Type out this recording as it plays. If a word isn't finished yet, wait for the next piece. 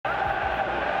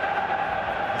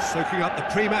Soaking up the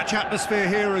pre-match atmosphere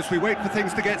here as we wait for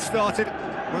things to get started.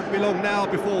 Won't be long now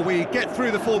before we get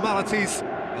through the formalities.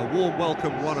 A warm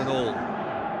welcome, one and all.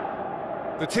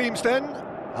 The teams then,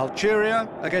 Algeria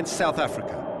against South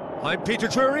Africa. I'm Peter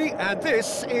Drury, and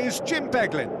this is Jim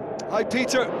Beglin. Hi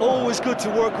Peter, always good to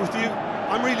work with you.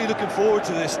 I'm really looking forward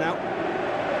to this now.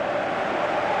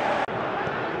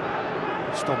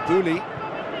 Stambouli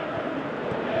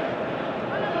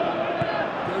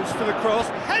goes for the cross,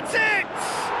 heads it!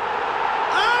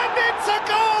 And it's a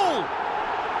goal!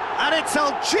 And it's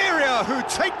Algeria who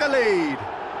take the lead.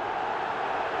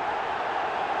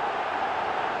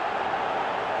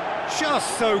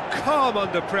 Just so calm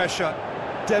under pressure.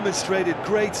 Demonstrated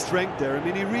great strength there. I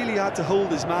mean, he really had to hold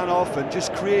his man off and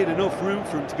just create enough room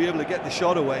for him to be able to get the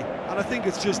shot away. And I think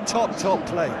it's just top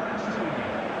play.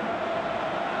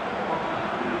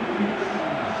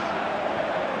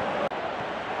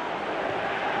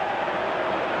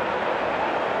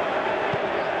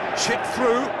 Chip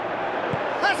through,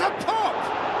 has a pop!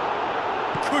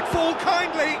 Could fall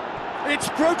kindly, it's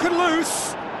broken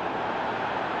loose.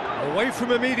 Away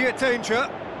from immediate danger,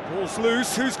 ball's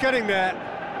loose, who's getting there?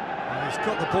 Oh, he's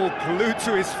got the ball glued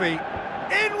to his feet.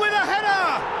 In with a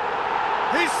header!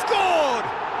 He's scored!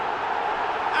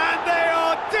 And they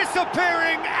are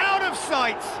disappearing out of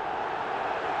sight!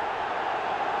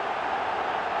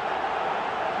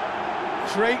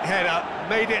 Great header,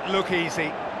 made it look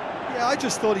easy. Yeah, I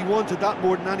just thought he wanted that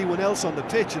more than anyone else on the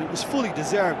pitch, and it was fully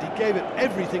deserved. He gave it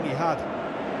everything he had.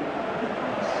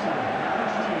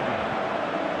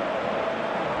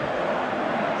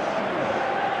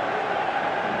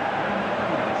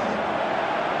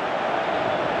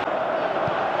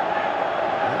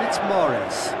 And it's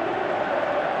Morris.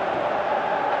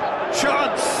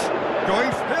 Chance!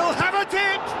 Going, he'll have a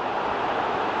dip!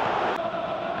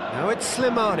 Now it's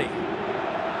Slimani.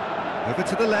 Over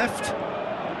to the left.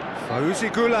 Fawzi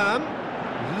Ghulam,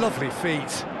 lovely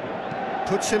feet,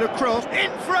 puts in a cross,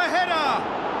 in for a header!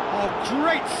 Oh,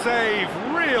 great save,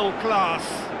 real class.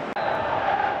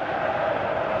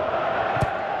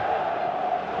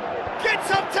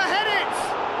 Gets up to head it!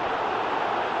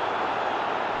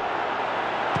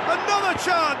 Another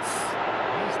chance!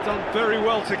 He's done very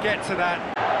well to get to that.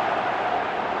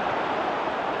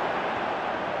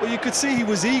 Well, you could see he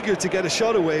was eager to get a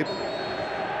shot away.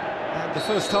 And the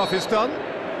first half is done.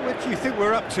 What do you think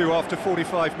we're up to after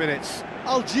 45 minutes?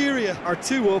 Algeria are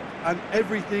 2 up and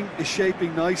everything is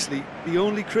shaping nicely. The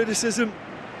only criticism,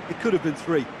 it could have been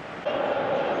 3.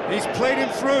 He's played him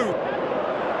through.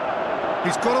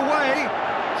 He's got away.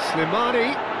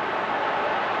 Slimani.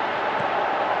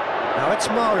 Now it's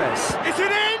Mahrez. Is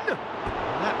it in?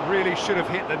 That really should have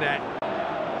hit the net.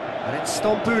 And it's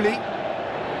Stambouli.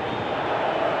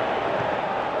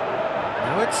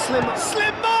 Now it's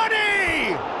Slimani!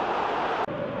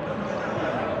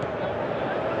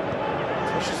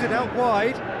 Pushes it out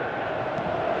wide.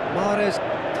 Mahrez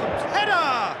comes.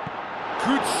 Header!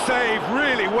 Good save,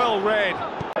 really well read.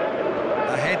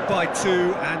 Ahead by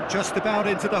 2 and just about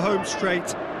into the home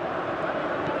straight.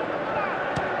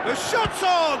 The shot's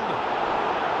on!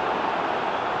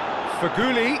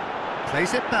 Faguli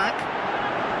plays it back.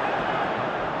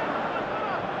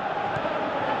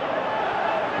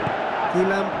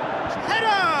 Ghulam.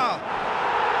 Header!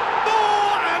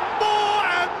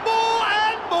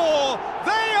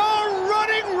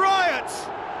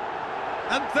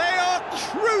 And they are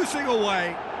cruising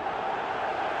away.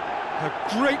 A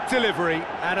great delivery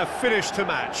and a finish to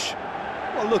match.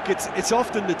 Well, look, it's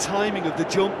often the timing of the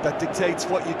jump that dictates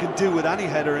what you can do with any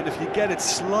header, and if you get it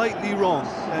slightly wrong,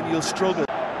 then you'll struggle.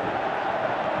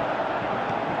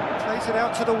 Plays it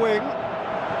out to the wing.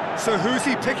 So who's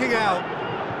he picking out?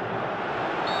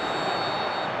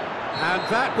 And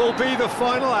that will be the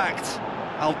final act.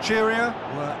 Algeria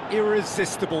were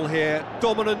irresistible here,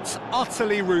 dominant,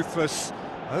 utterly ruthless.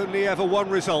 Only ever one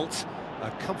result, a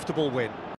comfortable win.